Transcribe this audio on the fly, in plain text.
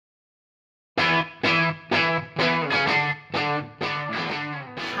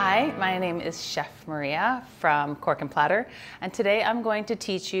Hi, my name is Chef Maria from Cork and Platter, and today I'm going to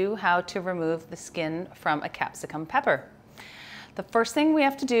teach you how to remove the skin from a capsicum pepper. The first thing we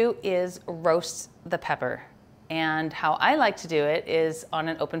have to do is roast the pepper, and how I like to do it is on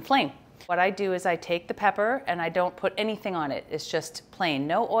an open flame. What I do is I take the pepper and I don't put anything on it. It's just plain,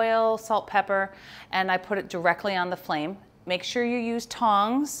 no oil, salt, pepper, and I put it directly on the flame. Make sure you use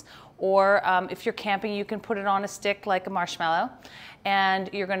tongs, or if you're camping, you can put it on a stick like a marshmallow, and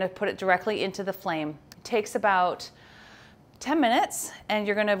you're going to put it directly into the flame. It takes about 10 minutes, and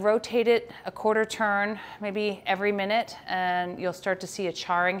you're going to rotate it a quarter turn, maybe every minute, and you'll start to see a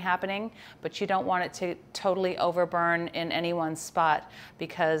charring happening, but you don't want it to totally overburn in any one spot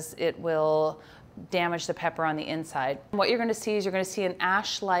because it will damage the pepper on the inside. What you're going to see is you're going to see an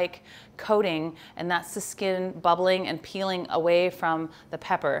ash-like coating, and that's the skin bubbling and peeling away from the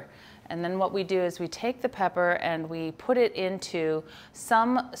pepper. And then what we do is we take the pepper and we put it into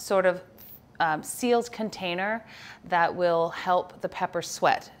some sort of sealed container that will help the pepper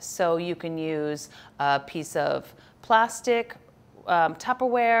sweat. So you can use a piece of plastic,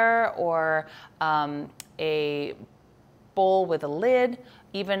 Tupperware, or a bowl with a lid.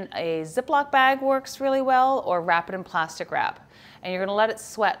 Even a Ziploc bag works really well, or wrap it in plastic wrap. And you're going to let it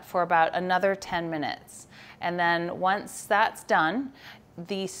sweat for about another 10 minutes. And then once that's done,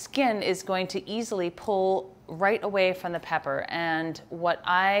 the skin is going to easily pull right away from the pepper. And what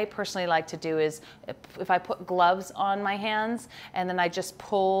I personally like to do is if I put gloves on my hands and then I just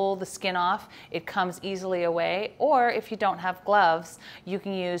pull the skin off, it comes easily away. Or if you don't have gloves, you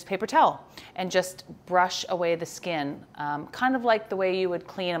can use paper towel and just brush away the skin, kind of like the way you would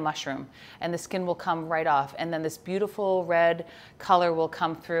clean a mushroom, and the skin will come right off. And then this beautiful red color will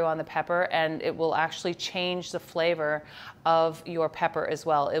come through on the pepper, and it will actually change the flavor of your pepper as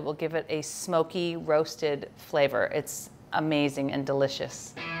well. It will give it a smoky, roasted flavor. It's amazing and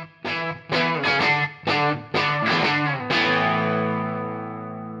delicious.